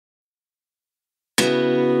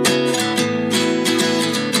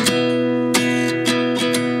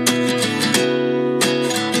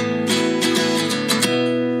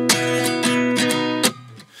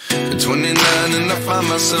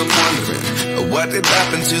What did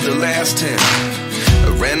happen to the last 10? I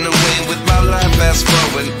ran away with my life, fast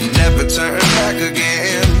forward, never turn back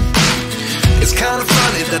again. It's kind of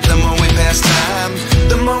funny that the more we pass time,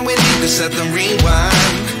 the more we need to set them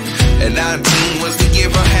rewind. And 19 was the year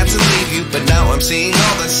I had to leave you, but now I'm seeing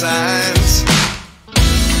all the signs.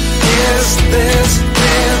 Is this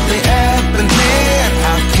really happening?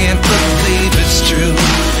 I can't believe it's true.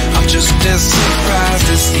 I'm just as surprised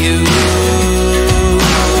as you.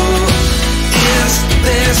 Is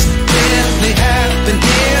this really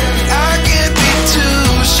happening? I can't be too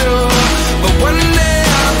sure, but one day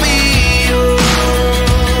I'll be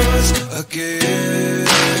yours again.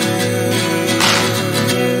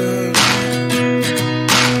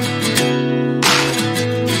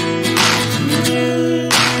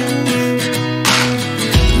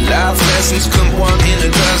 Life lessons come one in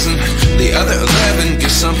a dozen. The other 11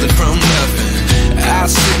 get something from nothing. I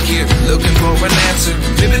sit here looking for an answer.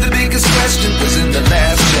 Maybe the biggest question was in the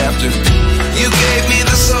last chapter. You gave me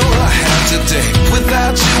the soul I have today.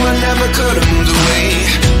 Without you I never could have moved away.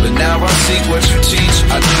 But now I see what you teach.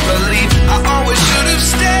 I do believe I always should have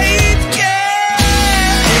stayed. Yeah.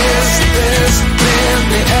 Is this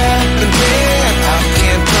really happening? I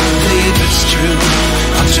can't believe it's true.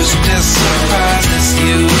 I'm just as surprised as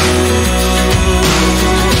you.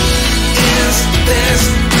 Is this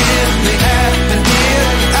really happening?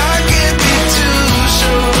 I can't be too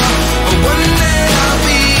sure, but one day I'll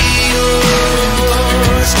be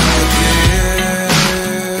yours again.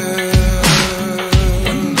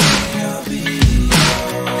 One day I'll be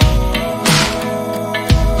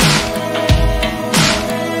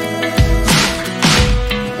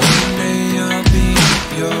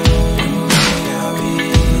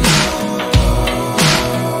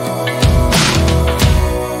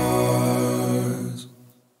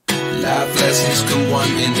Life lessons come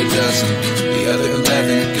one in a dozen. The other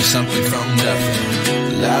 11 get something from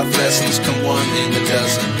nothing. Life lessons come one in a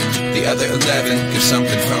dozen. The other 11 get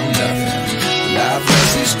something from nothing. Life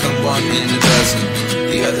lessons come one in a dozen.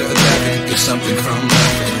 The other 11 get something from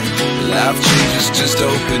nothing. Life changes just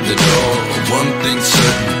open the door. One thing's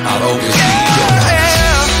certain, I'll always be yours.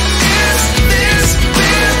 Is this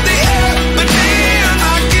really happening?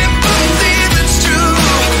 I can't believe it's true.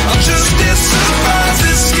 I'm just as surprised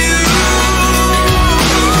as you.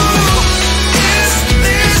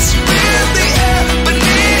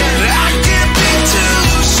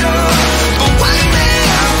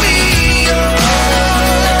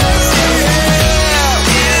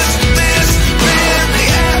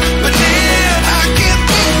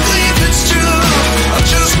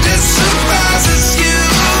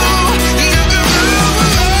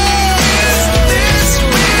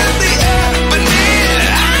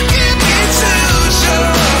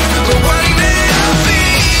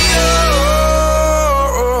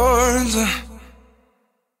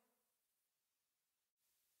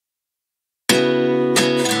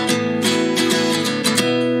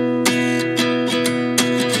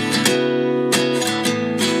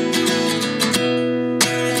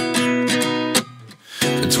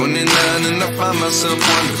 Myself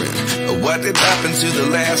wondering what did happen to the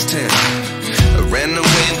last 10. I ran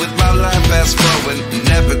away with my life, fast forward,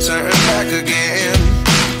 never turn back again.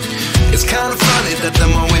 It's kind of funny that the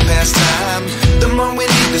more we pass time, the more we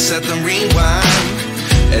need to set them rewind.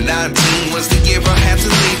 And 19 was the year I had to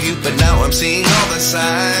leave you, but now I'm seeing all the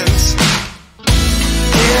signs.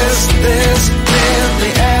 Is this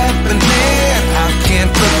really happening? I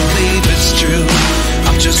can't believe it's true.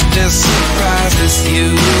 I'm just as surprised as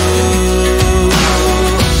you.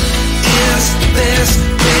 Is this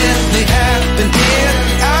really happening?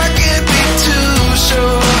 I can't be too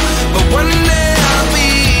sure, but one day I'll be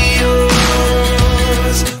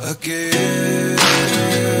yours again.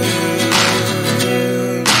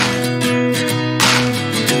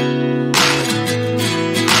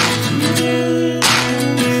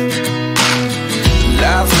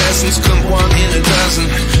 Life lessons come one in a dozen.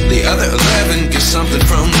 The other 11 get something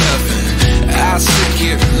from nothing. I sit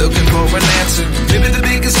here looking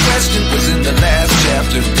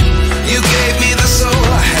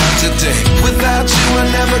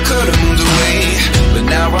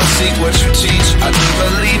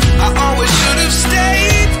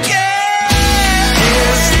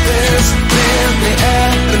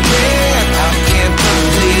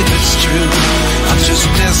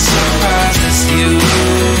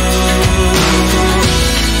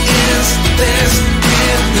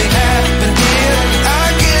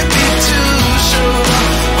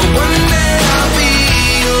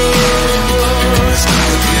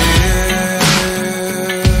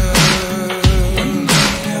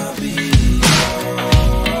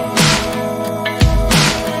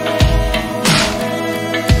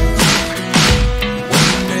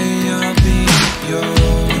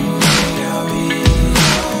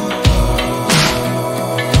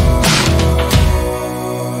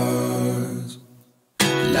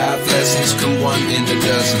a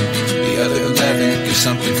dozen. The other 11 get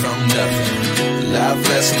something from nothing. Life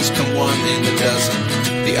lessons come one in a dozen.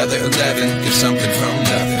 The other 11 get something from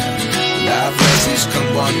nothing. Life lessons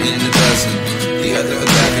come one in a dozen. The other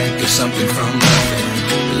 11 get something from nothing.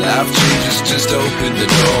 Life changes just open the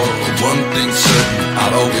door. One thing's certain,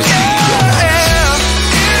 I'll always be yours.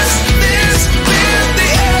 Is this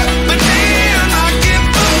really happening? I can't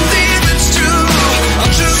believe it's true.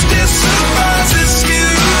 I'm just as surprised as you.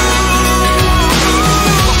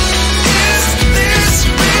 Is this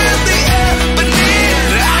really happening?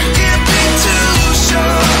 I can't be too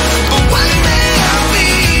sure, but one day I'll be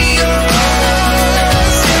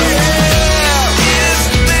yours. Is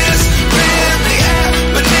this really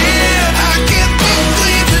happening? I can't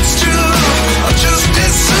believe it's true. I'm just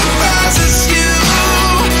as surprised as you.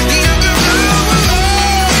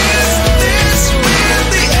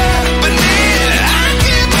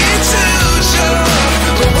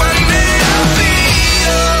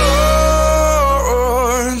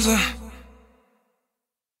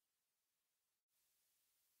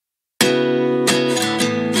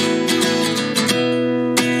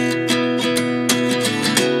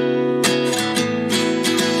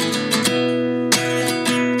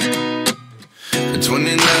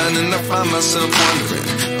 Myself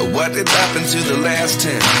wondering what did happen to the last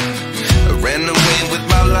 10. I ran away with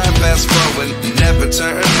my life, fast forward, never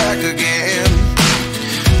turn back again.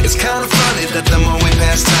 It's kind of funny that the more we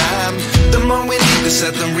pass time, the more we need to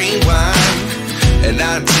set them rewind. And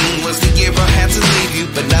 19 was the year I had to leave you,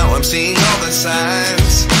 but now I'm seeing all the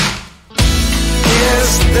signs.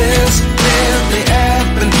 Is this really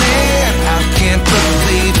happening? I can't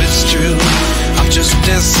believe it's true. I'm just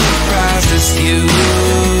as surprised as you.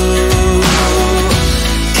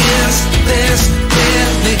 Is this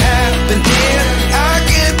really happening? I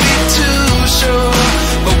can't be too sure,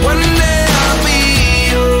 but one day I'll be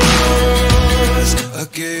yours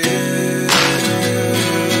again.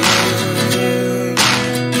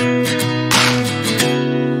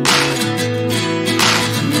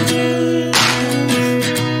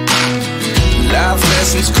 Life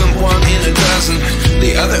lessons come one in a dozen.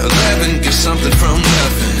 The other 11 get something from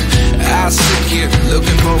nothing. I sit here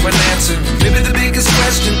looking for an answer. Maybe the biggest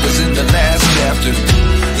question was in the last chapter.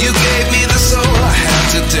 You gave me the soul I have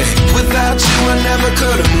today. Without you I never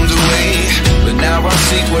could have moved away. But now I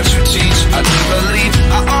see what you teach. I do believe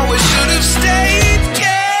I always should have stayed.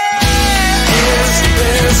 Yeah. Is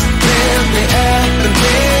this really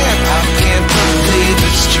happening? I can't believe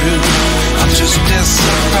it's true. I'm just as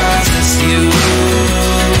surprised as you.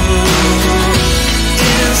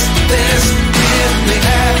 Is this really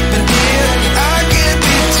happening? I can't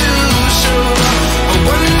be too sure, but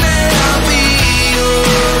one day I'll be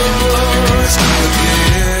yours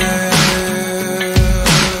again.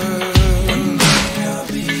 One day I'll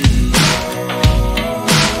be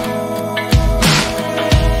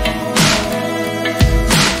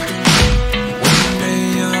One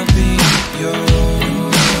day I'll be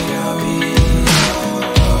yours. I'll be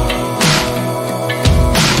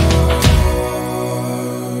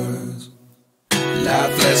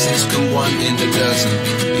life lessons come one in a dozen.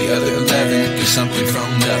 The other 11 get something from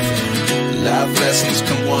nothing. Life lessons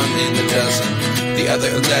come one in a dozen. The other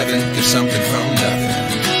 11 get something from nothing.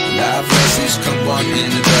 Life lessons come one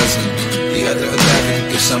in a dozen. The other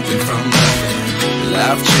 11 get something from nothing.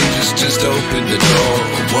 Life changes just open the door.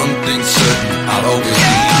 One thing's certain, I'll always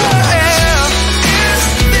be yours. Is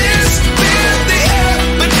this really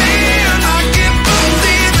happening? I can't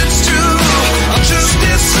believe it's true. I'm just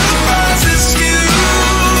as surprised as you.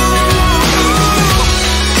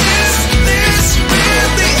 Is this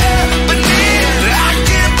really happening? I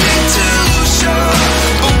can't be too sure,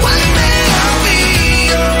 but one day I'll be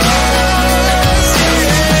yours.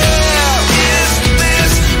 Is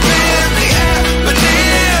this really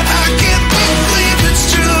happening? I can't believe it's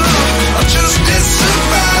true. I'm just as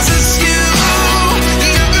surprised as you.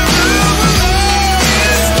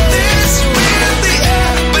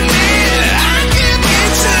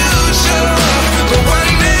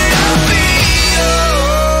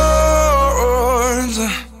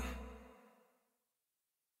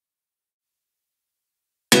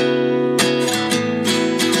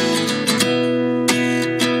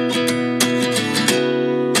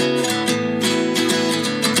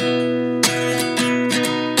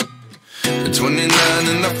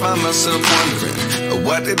 Myself wondering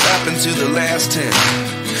what did happen to the last 10.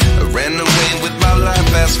 I ran away with my life,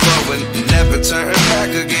 fast forward, never turn back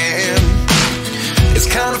again. It's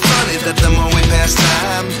kind of funny that the more we pass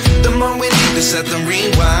time, the more we need to set them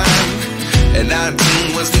rewind. And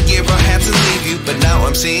 19 was the year I had to leave you, but now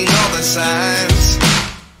I'm seeing all the signs.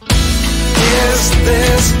 Is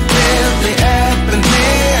this really happening?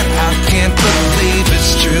 I can't believe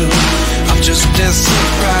it's true. I'm just as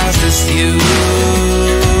surprised as you.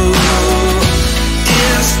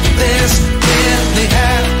 Is this really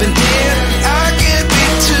happening? I can't be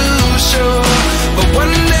too sure, but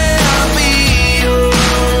one day I'll be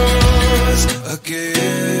yours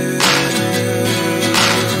again.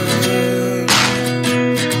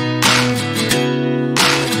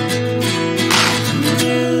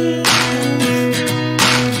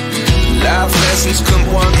 Life lessons come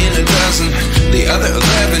one in a dozen. The other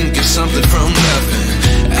 11 get something from nothing.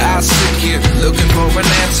 I sit here looking for an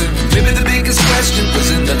answer. Maybe the biggest question was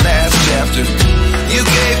in the last chapter. You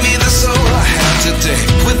gave me the soul I have today.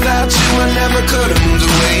 Without you I never could have moved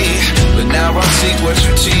away. But now I see what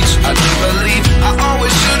you teach. I do believe I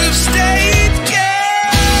always should have stayed.